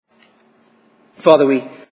Father, we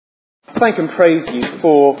thank and praise you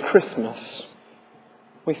for Christmas.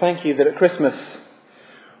 We thank you that at Christmas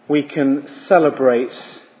we can celebrate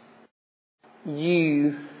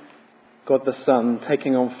you, God the Son,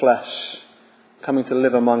 taking on flesh, coming to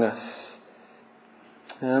live among us.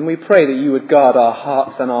 And we pray that you would guard our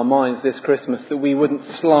hearts and our minds this Christmas, that we wouldn't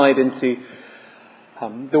slide into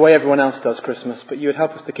the way everyone else does Christmas, but you would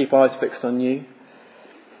help us to keep eyes fixed on you.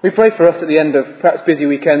 We pray for us at the end of perhaps busy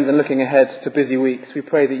weekends and looking ahead to busy weeks. We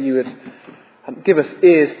pray that you would give us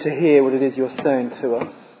ears to hear what it is you're saying to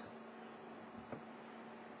us.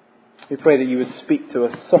 We pray that you would speak to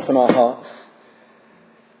us, soften our hearts.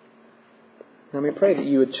 And we pray that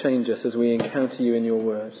you would change us as we encounter you in your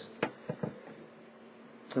word.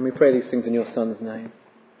 And we pray these things in your Son's name.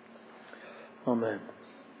 Amen.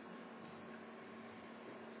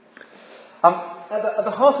 At the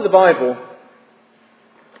heart of the Bible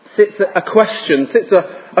sits a question, sits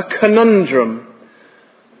a conundrum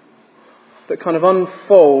that kind of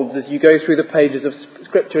unfolds as you go through the pages of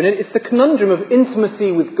Scripture. And it's the conundrum of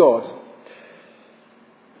intimacy with God.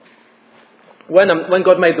 When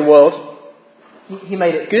God made the world, He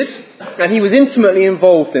made it good, and He was intimately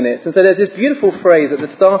involved in it. And so there's this beautiful phrase at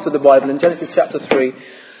the start of the Bible in Genesis chapter 3.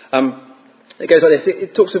 It goes like this.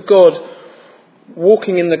 It talks of God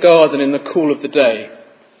walking in the garden in the cool of the day.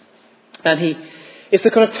 And it's a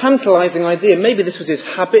kind of tantalising idea. Maybe this was his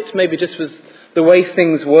habit. Maybe this was the way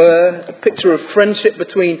things were. A picture of friendship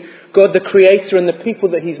between God the Creator and the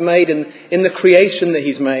people that He's made and in the creation that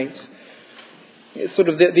He's made. It's sort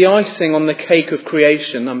of the icing on the cake of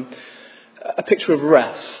creation. A picture of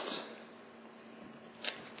rest.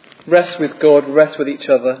 Rest with God, rest with each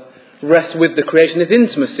other, rest with the creation. There's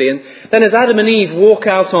intimacy. And then as Adam and Eve walk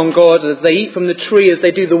out on God, as they eat from the tree, as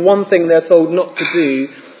they do the one thing they're told not to do,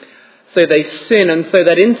 so they sin, and so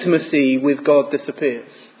that intimacy with God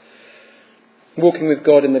disappears. Walking with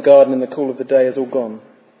God in the garden in the cool of the day is all gone.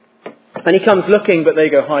 And He comes looking, but they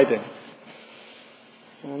go hiding.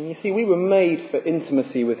 And you see, we were made for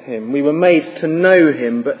intimacy with Him. We were made to know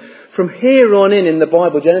Him. But from here on in the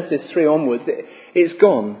Bible, Genesis 3 onwards, it's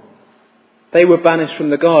gone. They were banished from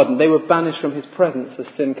the garden. They were banished from His presence as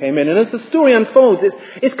sin came in. And as the story unfolds,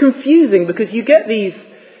 it's confusing because you get these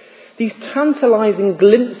tantalising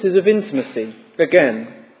glimpses of intimacy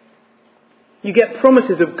again. You get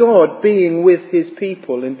promises of God being with His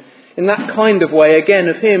people in that kind of way, again,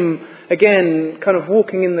 of Him, again, kind of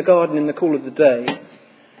walking in the garden in the cool of the day.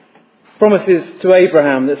 Promises to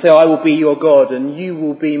Abraham that say, I will be your God and you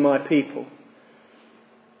will be my people.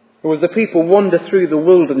 Or as the people wander through the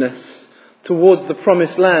wilderness towards the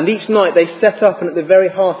promised land, each night they set up, and at the very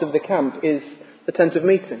heart of the camp is the tent of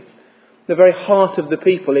meeting. The very heart of the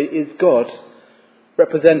people is God,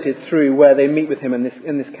 represented through where they meet with Him in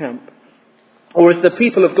this camp. Or as the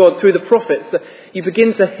people of God through the prophets, you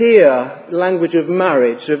begin to hear language of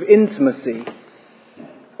marriage, of intimacy,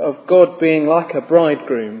 of God being like a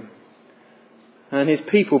bridegroom and His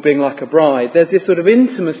people being like a bride. There's this sort of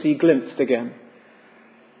intimacy glimpsed again.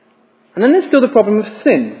 And then there's still the problem of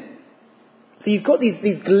sin. So you've got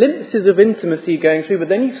these glimpses of intimacy going through, but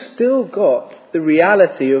then you've still got the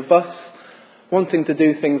reality of us wanting to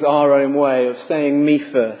do things our own way, of saying me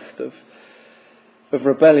first, of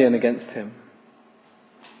rebellion against Him.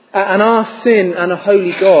 And our sin and a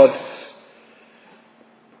holy God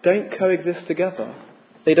don't coexist together.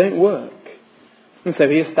 They don't work. And so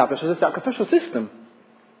He establishes a sacrificial system.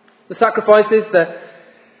 The sacrifices,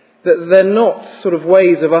 they're not sort of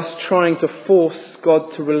ways of us trying to force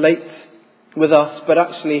God to relate with us, but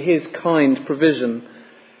actually His kind provision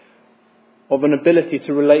of an ability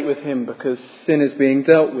to relate with Him because sin is being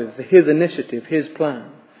dealt with. His initiative, His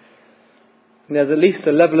plan. And there's at least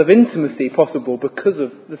a level of intimacy possible because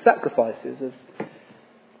of the sacrifices. As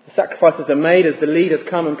the sacrifices are made, as the leaders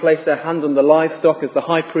come and place their hands on the livestock, as the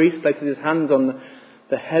high priest places his hands on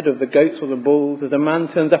the head of the goats or the bulls, as a man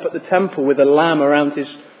turns up at the temple with a lamb around his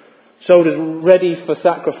shoulders ready for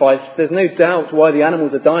sacrifice, there's no doubt why the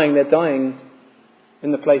animals are dying. They're dying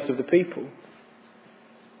in the place of the people.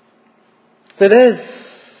 So there's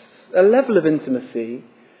a level of intimacy.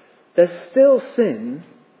 There's still sin,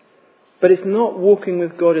 but it's not walking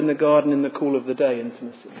with God in the garden in the cool of the day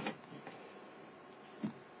intimacy.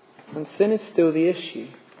 And sin is still the issue.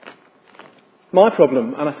 My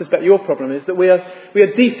problem, and I suspect your problem, is that we are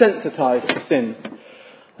desensitized to sin.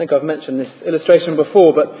 I think I've mentioned this illustration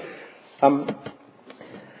before, but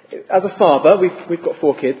as a father, we've got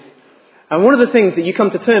 4 kids, and one of the things that you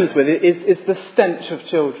come to terms with is the stench of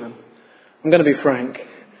children. I'm going to be frank.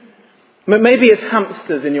 Maybe it's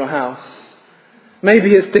hamsters in your house.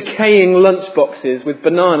 Maybe it's decaying lunchboxes with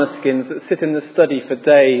banana skins that sit in the study for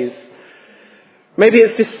days. Maybe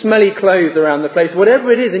it's just smelly clothes around the place,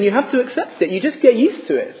 whatever it is, and you have to accept it. You just get used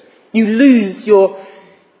to it. You lose your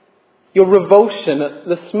revulsion at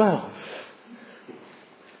the smells.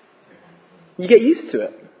 You get used to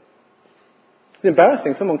it. It's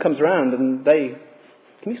embarrassing. Someone comes around and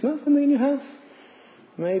can you smell something in your house?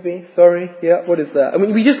 Maybe. Sorry. Yeah, what is that? I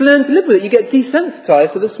mean, we just learn to live with it. You get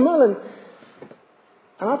desensitized to the smell. And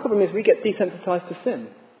our problem is we get desensitized to sin.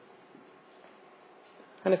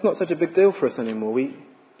 And it's not such a big deal for us anymore.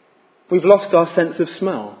 We've lost our sense of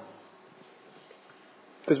smell.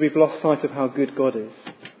 Because we've lost sight of how good God is.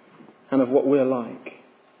 And of what we're like.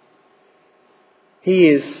 He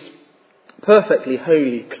is perfectly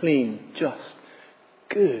holy, clean, just,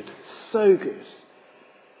 good, so good.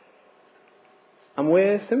 And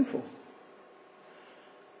we're sinful.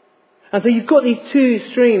 And so you've got these two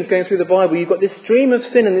streams going through the Bible. You've got this stream of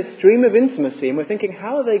sin and this stream of intimacy. And we're thinking,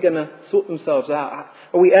 how are they going to sort themselves out?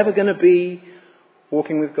 Are we ever going to be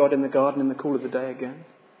walking with God in the garden in the cool of the day again?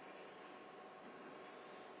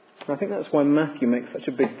 And I think that's why Matthew makes such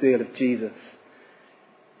a big deal of Jesus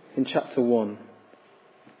in chapter 1.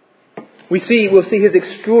 We'll see his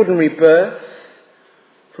extraordinary birth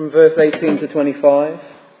from verse 18 to 25.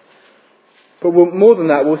 But more than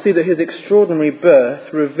that, we'll see that his extraordinary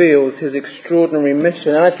birth reveals his extraordinary mission.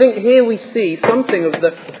 And I think here we see something of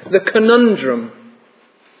the conundrum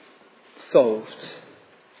solved.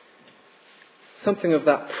 Something of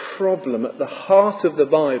that problem at the heart of the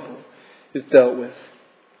Bible is dealt with.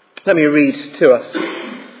 Let me read to us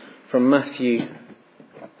from Matthew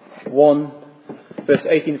 1, verse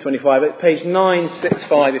 18 to 25. It's page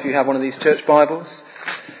 965 if you have one of these church Bibles.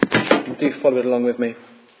 Do follow it along with me.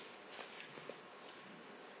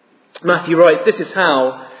 Matthew writes, "This is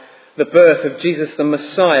how the birth of Jesus the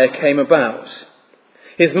Messiah came about.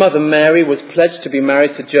 His mother Mary was pledged to be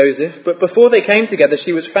married to Joseph, but before they came together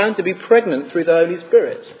she was found to be pregnant through the Holy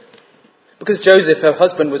Spirit. Because Joseph, her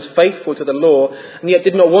husband, was faithful to the law and yet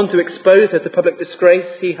did not want to expose her to public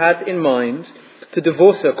disgrace, he had in mind to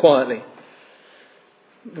divorce her quietly.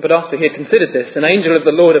 But after he had considered this, an angel of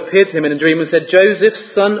the Lord appeared to him in a dream and said,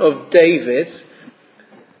 'Joseph, son of David,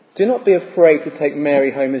 do not be afraid to take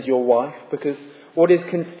Mary home as your wife, because what is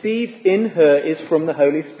conceived in her is from the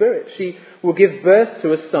Holy Spirit. She will give birth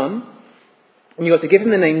to a son, and you are to give him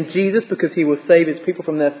the name Jesus, because he will save his people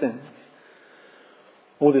from their sins.'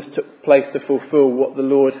 All this took place to fulfill what the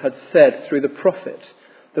Lord had said through the prophet.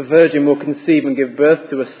 'The virgin will conceive and give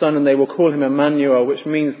birth to a son, and they will call him Emmanuel,' which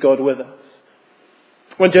means God with us.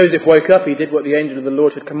 When Joseph woke up, he did what the angel of the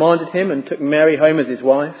Lord had commanded him and took Mary home as his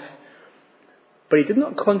wife. But he did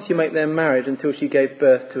not consummate their marriage until she gave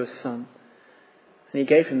birth to a son. And he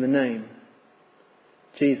gave him the name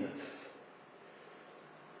Jesus."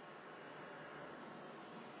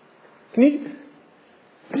 Can you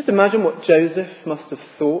just imagine what Joseph must have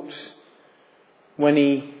thought when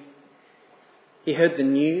he heard the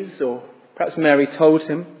news, or perhaps Mary told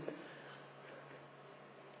him?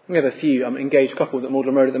 We have a few engaged couples at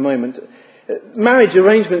Magdalen Road at the moment. Marriage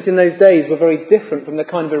arrangements in those days were very different from the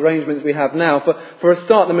kind of arrangements we have now. For a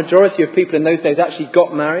start, the majority of people in those days actually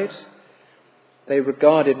got married. They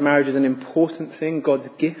regarded marriage as an important thing, God's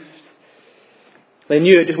gift. They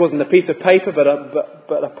knew it just wasn't a piece of paper,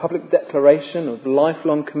 but a public declaration of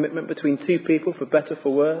lifelong commitment between two people, for better,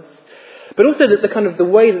 for worse. But also that the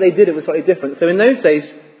way that they did it was slightly different. So in those days,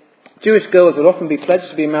 Jewish girls would often be pledged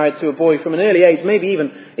to be married to a boy from an early age, maybe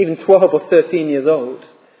even 12 or 13 years old.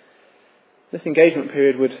 This engagement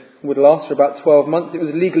period would last for about 12 months. It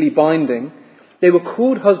was legally binding. They were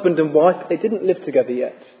called husband and wife, but they didn't live together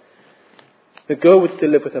yet. The girl would still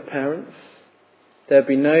live with her parents. There'd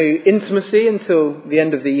be no intimacy until the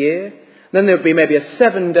end of the year. Then there would be maybe a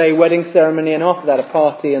 7-day wedding ceremony, and after that a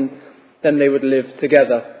party, and then they would live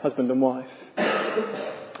together, husband and wife.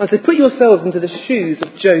 And so put yourselves into the shoes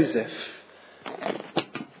of Joseph.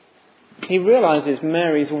 He realises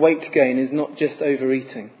Mary's weight gain is not just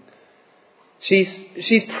overeating.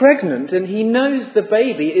 She's pregnant, and he knows the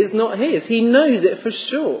baby is not his. He knows it for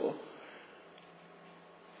sure.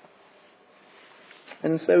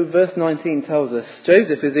 And so verse 19 tells us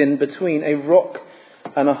Joseph is in between a rock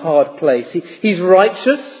and a hard place. He's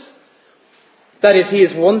righteous. That is, he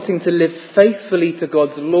is wanting to live faithfully to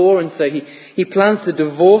God's law, and so he plans to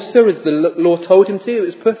divorce her as the law told him to. It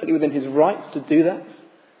was perfectly within his rights to do that.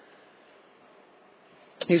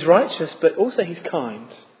 He's righteous, but also he's kind.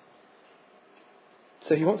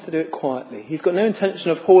 So he wants to do it quietly. He's got no intention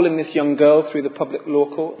of hauling this young girl through the public law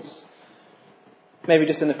courts. Maybe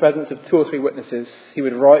just in the presence of 2 or 3 witnesses, he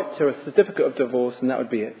would write her a certificate of divorce, and that would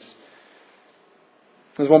be it.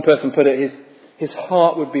 As one person put it, his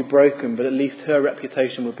heart would be broken, but at least her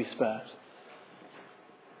reputation would be spared.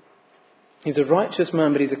 He's a righteous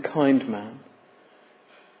man, but he's a kind man.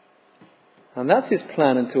 And that's his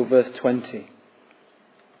plan until verse 20,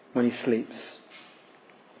 when he sleeps.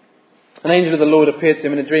 An angel of the Lord appeared to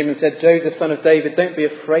him in a dream and said, Joseph, son of David, don't be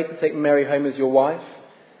afraid to take Mary home as your wife,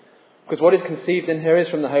 because what is conceived in her is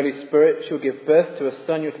from the Holy Spirit. She'll give birth to a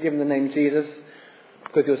son. You're to give him the name Jesus,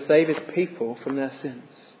 because he'll save his people from their sins.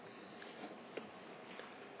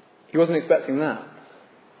 He wasn't expecting that.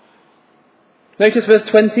 Notice verse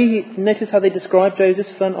 20. Notice how they describe Joseph,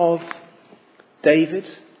 son of David,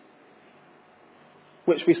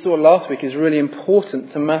 which we saw last week is really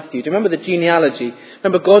important to Matthew. Do you remember the genealogy?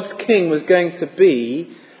 Remember, God's king was going to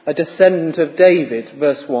be a descendant of David,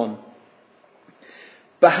 verse 1.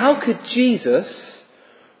 But how could Jesus,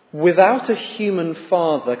 without a human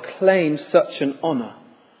father, claim such an honour?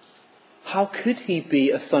 How could he be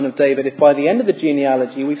a son of David if by the end of the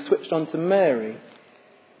genealogy we've switched on to Mary?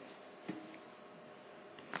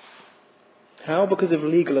 How? Because of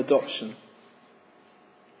legal adoption.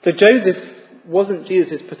 So Joseph wasn't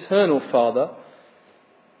Jesus' paternal father,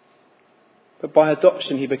 but by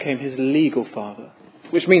adoption he became his legal father,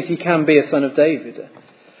 which means he can be a son of David.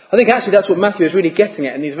 I think actually that's what Matthew is really getting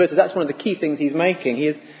at in these verses. That's one of the key things he's making.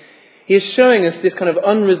 He is showing us this kind of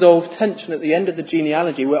unresolved tension at the end of the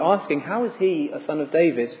genealogy. We're asking, how is he a son of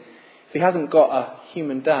David if he hasn't got a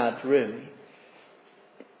human dad, really?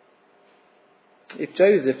 If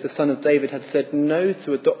Joseph, the son of David, had said no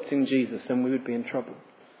to adopting Jesus, then we would be in trouble.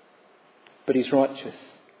 But he's righteous,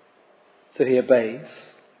 so he obeys.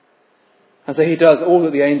 And so he does all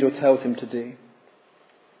that the angel tells him to do.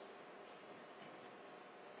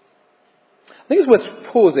 I think it's worth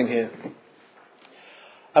pausing here.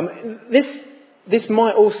 This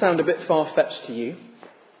might all sound a bit far-fetched to you.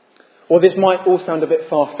 Or this might all sound a bit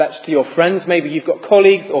far-fetched to your friends. Maybe you've got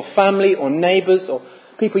colleagues or family or neighbours or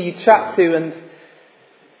people you chat to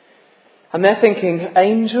and they're thinking,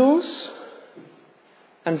 angels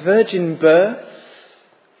and virgin births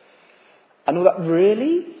and all that,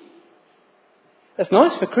 really? That's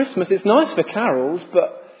nice for Christmas, it's nice for carols,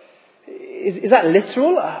 but is that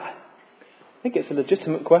literal? I think it's a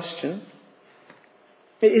legitimate question.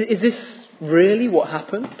 Is this really what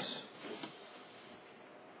happened?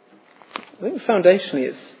 I think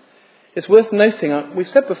foundationally it's worth noting, we've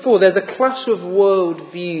said before, there's a clash of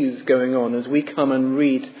world views going on as we come and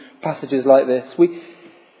read passages like this. We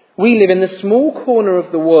live in the small corner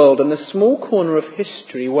of the world and the small corner of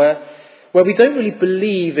history where we don't really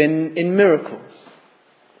believe in miracles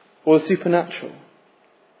or the supernatural.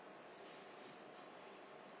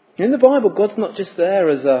 In the Bible, God's not just there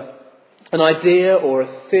as an idea or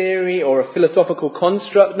a theory or a philosophical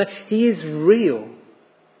construct. No, he is real.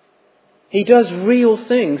 He does real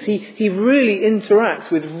things. He really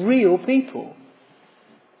interacts with real people.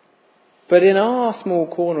 But in our small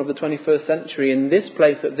corner of the 21st century, in this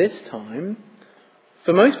place at this time,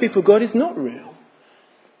 for most people, God is not real.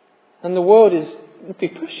 And the world is, if we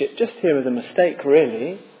push it, just here as a mistake,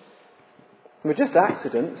 really. We're just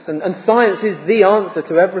accidents. And science is the answer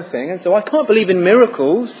to everything. And so I can't believe in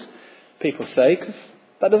miracles, people say, because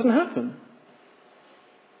that doesn't happen.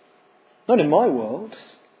 Not in my world.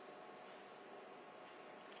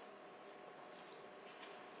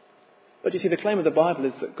 But you see, the claim of the Bible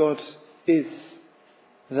is that God is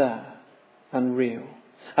there and real.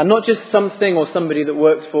 And not just something or somebody that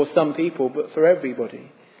works for some people, but for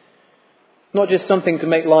everybody. Not just something to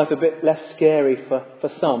make life a bit less scary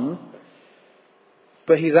for some,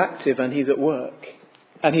 but he's active and he's at work.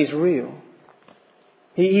 And he's real.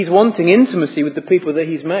 He's wanting intimacy with the people that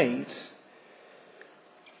he's made.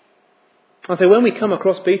 And so when we come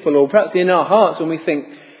across people, or perhaps in our hearts when we think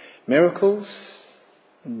miracles,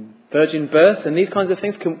 virgin birth and these kinds of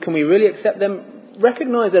things, can we really accept them?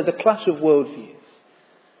 Recognise there's a clash of worldviews.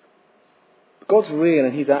 God's real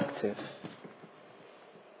and he's active.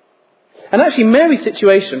 And actually Mary's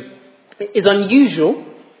situation is unusual,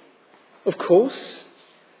 of course,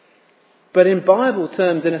 but in Bible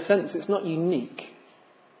terms, in a sense, it's not unique.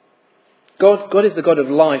 God is the God of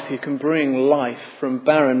life who can bring life from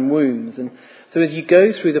barren wombs. And so as you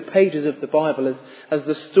go through the pages of the Bible, as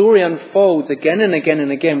the story unfolds again and again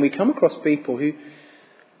and again, we come across people who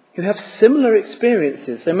have similar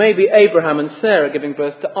experiences. So maybe Abraham and Sarah giving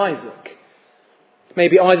birth to Isaac.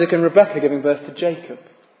 Maybe Isaac and Rebekah giving birth to Jacob.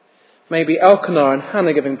 Maybe Elkanah and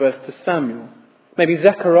Hannah giving birth to Samuel. Maybe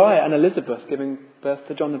Zechariah and Elizabeth giving birth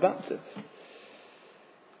to John the Baptist.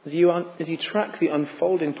 As you track the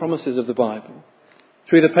unfolding promises of the Bible,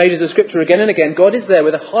 through the pages of Scripture again and again, God is there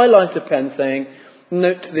with a highlighter pen saying,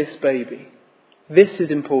 note this baby. This is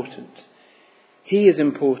important. He is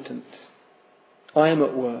important. I am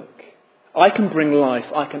at work. I can bring life.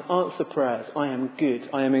 I can answer prayers. I am good.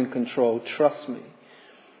 I am in control. Trust me.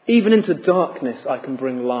 Even into darkness, I can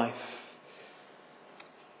bring life.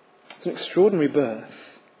 It's an extraordinary birth.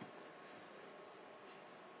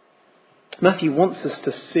 Matthew wants us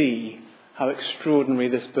to see how extraordinary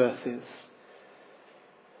this birth is.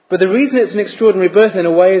 But the reason it's an extraordinary birth in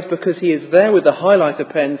a way is because he is there with the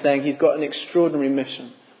highlighter pen saying he's got an extraordinary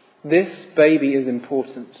mission. This baby is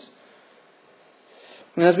important.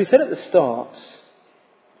 And as we said at the start,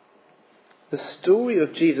 the story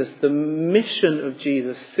of Jesus, the mission of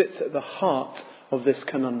Jesus, sits at the heart of this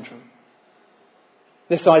conundrum.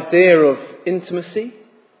 This idea of intimacy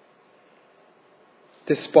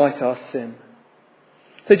despite our sin.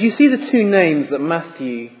 So do you see the two names that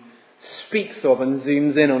Matthew speaks of and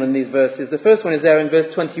zooms in on in these verses? The first one is there in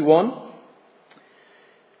verse 21.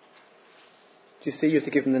 Do you see? You have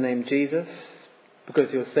to give him the name Jesus, because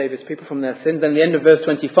he'll save his people from their sins. Then at the end of verse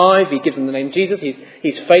 25, he gives them the name Jesus.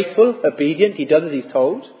 He's faithful, obedient. He does as he's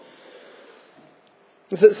told.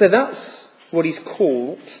 So that's what he's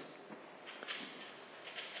called.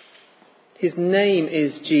 His name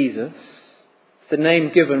is Jesus. It's the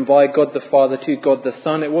name given by God the Father to God the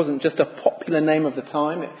Son. It wasn't just a popular name of the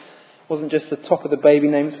time. It wasn't just the top of the baby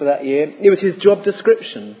names for that year. It was his job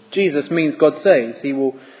description. Jesus means God saves. He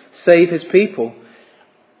will save his people.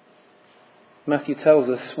 Matthew tells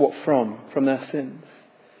us what from their sins.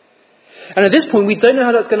 And at this point, we don't know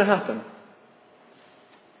how that's going to happen.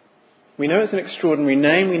 We know it's an extraordinary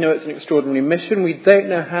name. We know it's an extraordinary mission. We don't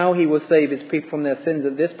know how he will save his people from their sins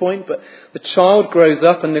at this point. But the child grows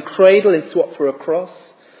up and the cradle is swapped for a cross.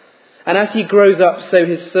 And as he grows up, so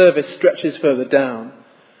his service stretches further down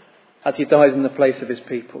as he dies in the place of his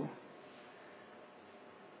people.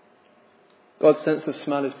 God's sense of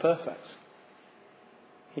smell is perfect.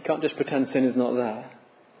 He can't just pretend sin is not there.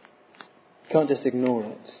 He can't just ignore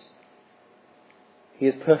it. He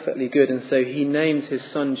is perfectly good, and so he names his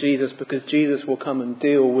son Jesus because Jesus will come and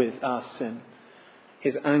deal with our sin,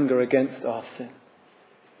 his anger against our sin.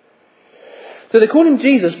 So they call him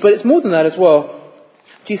Jesus, but it's more than that as well.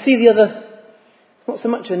 Do you see the other? It's not so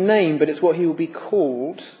much a name, but it's what he will be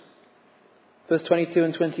called. Verse 22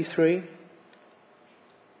 and 23.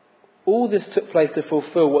 All this took place to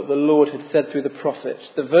fulfill what the Lord had said through the prophets.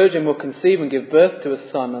 The virgin will conceive and give birth to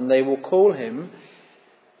a son, and they will call him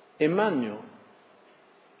Emmanuel,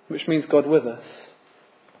 which means God with us.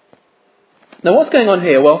 Now what's going on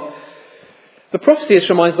here? Well, the prophecy is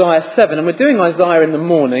from Isaiah 7, and we're doing Isaiah in the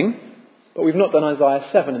morning, but we've not done Isaiah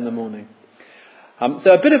 7 in the morning.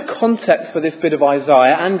 So a bit of context for this bit of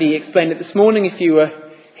Isaiah. Andy explained it this morning if you were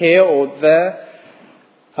here or there.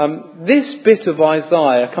 This bit of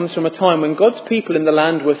Isaiah comes from a time when God's people in the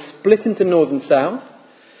land were split into north and south.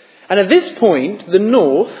 And at this point, the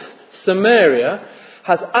north, Samaria,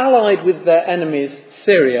 has allied with their enemies,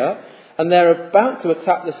 Syria, and they're about to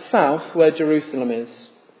attack the south where Jerusalem is.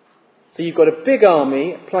 So you've got a big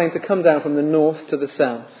army planning to come down from the north to the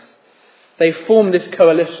south. They form this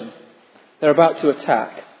coalition. They're about to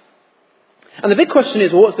attack. And the big question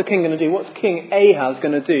is, well, what's the king going to do? What's King Ahaz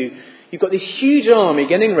going to do? You've got this huge army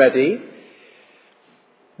getting ready.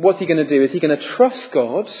 What's he going to do? Is he going to trust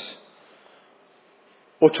God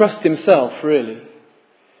or trust himself, really?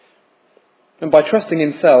 And by trusting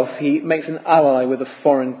himself, he makes an ally with a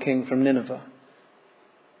foreign king from Nineveh.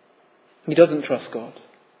 He doesn't trust God.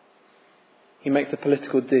 He makes a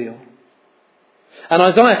political deal. And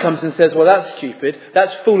Isaiah comes and says, well, that's stupid.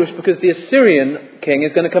 That's foolish because the Assyrian king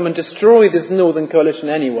is going to come and destroy this northern coalition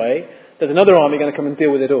anyway. There's another army going to come and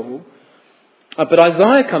deal with it all. But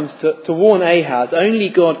Isaiah comes to warn Ahaz, only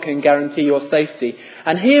God can guarantee your safety.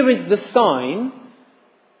 And here is the sign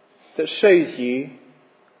that shows you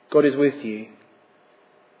God is with you.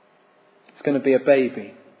 It's going to be a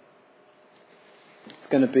baby. It's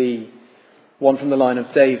going to be one from the line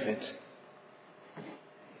of David.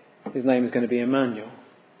 His name is going to be Emmanuel.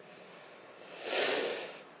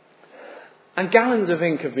 And gallons of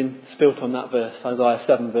ink have been spilt on that verse, Isaiah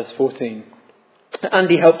 7 verse 14.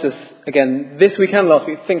 Andy helped us again this week and last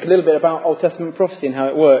week think a little bit about Old Testament prophecy and how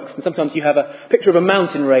it works. And sometimes you have a picture of a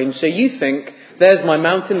mountain range. So you think, there's my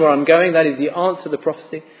mountain where I'm going. That is the answer to the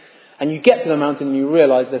prophecy. And you get to the mountain and you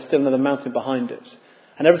realise there's still another mountain behind it.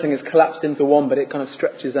 And everything is collapsed into one, but it kind of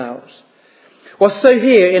stretches out. Well, so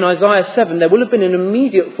here in Isaiah 7, there will have been an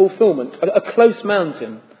immediate fulfilment, a close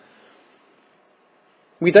mountain.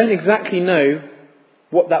 We don't exactly know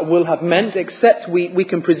what that will have meant, except we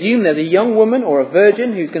can presume there's a young woman or a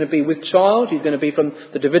virgin who's going to be with child. He's going to be from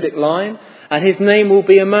the Davidic line, and his name will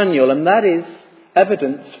be Emmanuel. And that is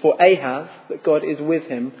evidence for Ahaz that God is with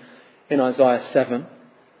him in Isaiah 7.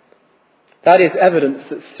 That is evidence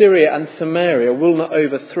that Syria and Samaria will not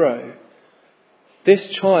overthrow. This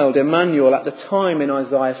child, Emmanuel, at the time in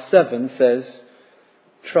Isaiah 7 says,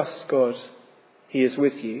 trust God, he is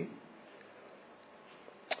with you.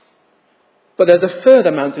 But there's a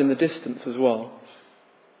further mountain in the distance as well,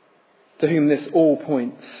 to whom this all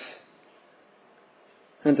points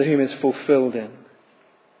and to whom is fulfilled in.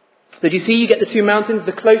 So do you see, you get the two mountains,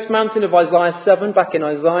 the close mountain of Isaiah 7 back in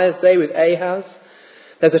Isaiah's day with Ahaz.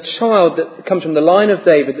 There's a child that comes from the line of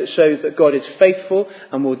David that shows that God is faithful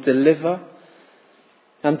and will deliver.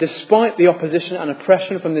 And despite the opposition and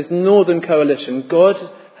oppression from this northern coalition, God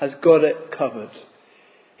has got it covered.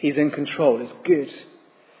 He's in control. It's good.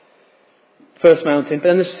 First mountain. But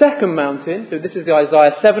then the second mountain, so this is the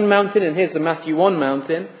Isaiah 7 mountain and here's the Matthew 1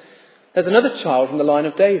 mountain. There's another child from the line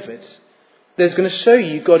of David. There's going to show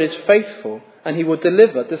you God is faithful and he will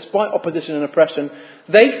deliver despite opposition and oppression.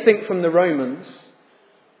 They think from the Romans,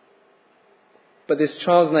 but this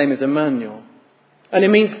child's name is Emmanuel. And it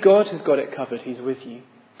means God has got it covered. He's with you.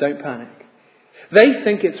 Don't panic. They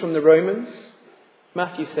think it's from the Romans.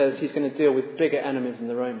 Matthew says he's going to deal with bigger enemies than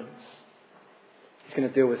the Romans. He's going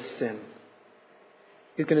to deal with sin.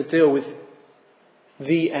 He's going to deal with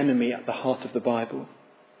the enemy at the heart of the Bible.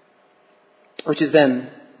 Which is then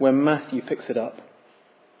where Matthew picks it up.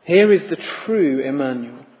 Here is the true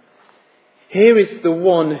Emmanuel. Here is the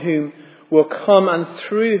one whom will come and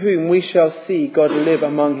through whom we shall see God live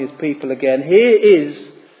among his people again. Here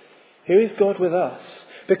is God with us.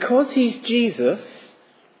 Because he's Jesus,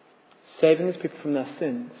 saving his people from their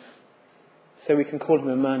sins. So we can call him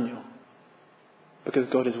Emmanuel. Because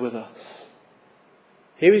God is with us.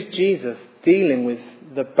 Here is Jesus dealing with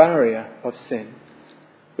the barrier of sin.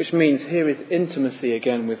 Which means here is intimacy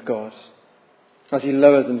again with God. As he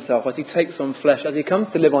lowers himself, as he takes on flesh, as he comes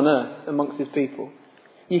to live on earth amongst his people.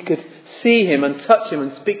 You could see him and touch him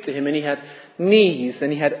and speak to him, and he had knees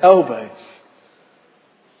and he had elbows.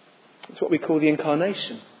 It's what we call the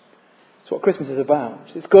incarnation. It's what Christmas is about.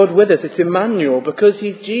 It's God with us. It's Emmanuel because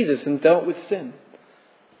he's Jesus and dealt with sin.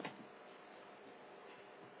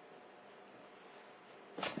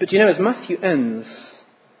 But you know, as Matthew ends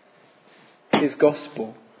his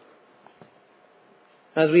gospel,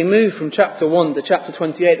 as we move from chapter 1 to chapter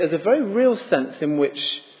 28, there's a very real sense in which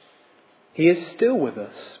he is still with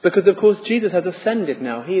us. Because of course Jesus has ascended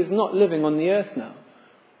now. He is not living on the earth now.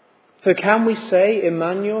 So can we say,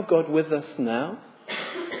 Emmanuel, God with us now?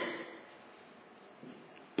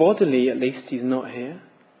 Bodily at least he's not here.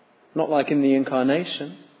 Not like in the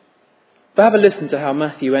incarnation. But have a listen to how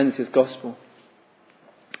Matthew ends his gospel.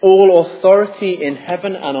 All authority in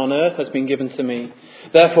heaven and on earth has been given to me.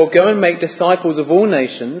 Therefore go and make disciples of all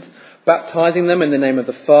nations, baptizing them in the name of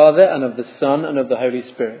the Father and of the Son and of the Holy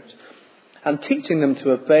Spirit, and teaching them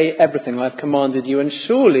to obey everything I have commanded you. And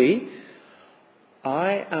surely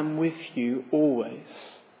I am with you always,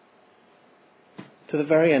 to the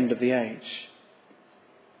very end of the age.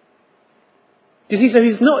 You see, so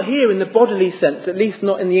he's not here in the bodily sense, at least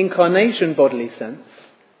not in the incarnation bodily sense.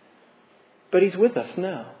 But he's with us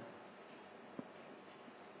now.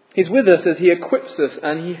 He's with us as he equips us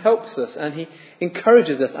and he helps us and he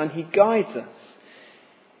encourages us and he guides us.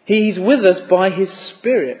 He's with us by his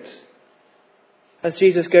Spirit. As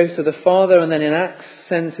Jesus goes to the Father and then in Acts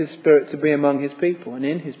sends his Spirit to be among his people and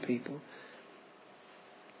in his people.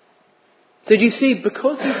 So do you see,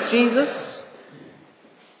 because he's Jesus,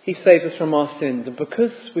 he saves us from our sins. And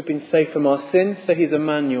because we've been saved from our sins, so he's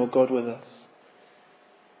Emmanuel, God with us.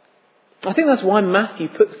 I think that's why Matthew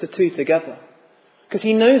puts the two together. Because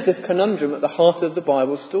he knows this conundrum at the heart of the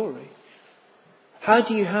Bible story. How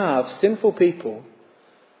do you have sinful people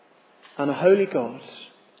and a holy God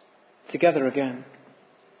together again?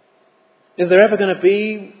 Is there ever going to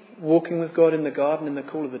be walking with God in the garden in the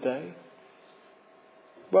cool of the day?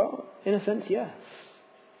 Well, in a sense, yes.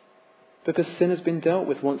 Because sin has been dealt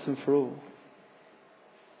with once and for all.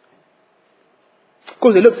 Of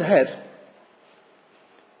course, it looks ahead.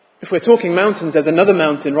 If we're talking mountains, there's another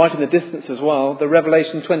mountain right in the distance as well, the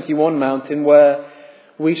Revelation 21 mountain, where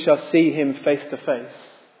we shall see him face to face.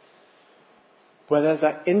 Where there's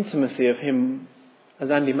that intimacy of him,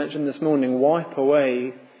 as Andy mentioned this morning, wipe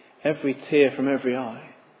away every tear from every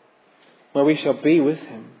eye. Where we shall be with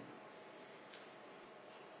him.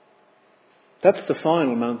 That's the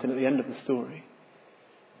final mountain at the end of the story.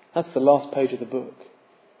 That's the last page of the book.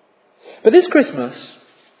 But this Christmas,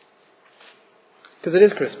 because it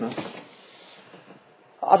is Christmas,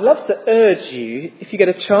 I'd love to urge you, if you get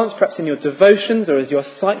a chance, perhaps in your devotions or as you're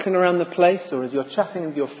cycling around the place or as you're chatting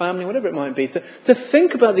with your family, whatever it might be, to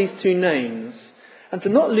think about these two names and to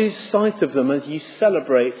not lose sight of them as you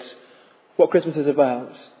celebrate what Christmas is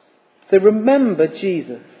about. So remember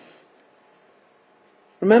Jesus.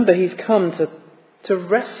 Remember He's come to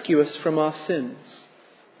rescue us from our sins,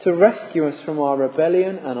 to rescue us from our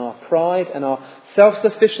rebellion and our pride and our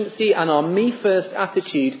self-sufficiency and our me-first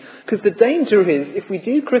attitude. Because the danger is, if we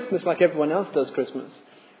do Christmas like everyone else does Christmas,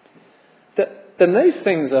 then those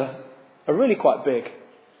things are really quite big.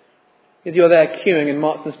 As you're there queuing and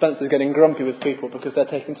Marks and Spencer's getting grumpy with people because they're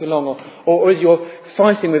taking too long, or as you're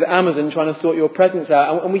fighting with Amazon trying to sort your presents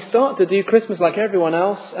out, and we start to do Christmas like everyone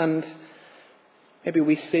else, and maybe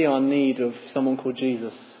we see our need of someone called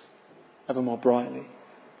Jesus ever more brightly.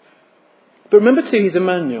 But remember too, He's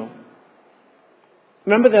Emmanuel.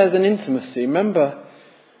 Remember there's an intimacy. Remember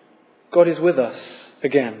God is with us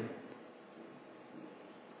again.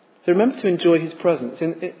 So remember to enjoy His presence.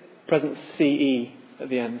 Presence CE at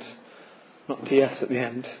the end, not TS at the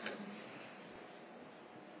end.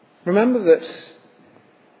 Remember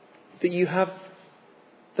that you have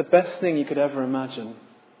the best thing you could ever imagine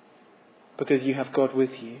because you have God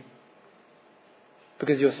with you,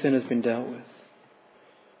 because your sin has been dealt with.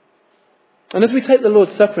 And as we take the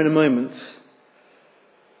Lord's Supper in a moment,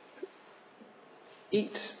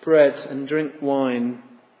 eat bread and drink wine,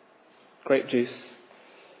 grape juice,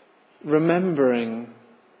 remembering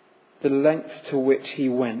the lengths to which He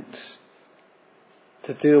went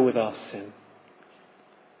to deal with our sin,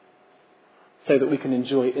 so that we can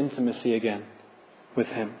enjoy intimacy again with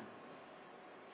Him.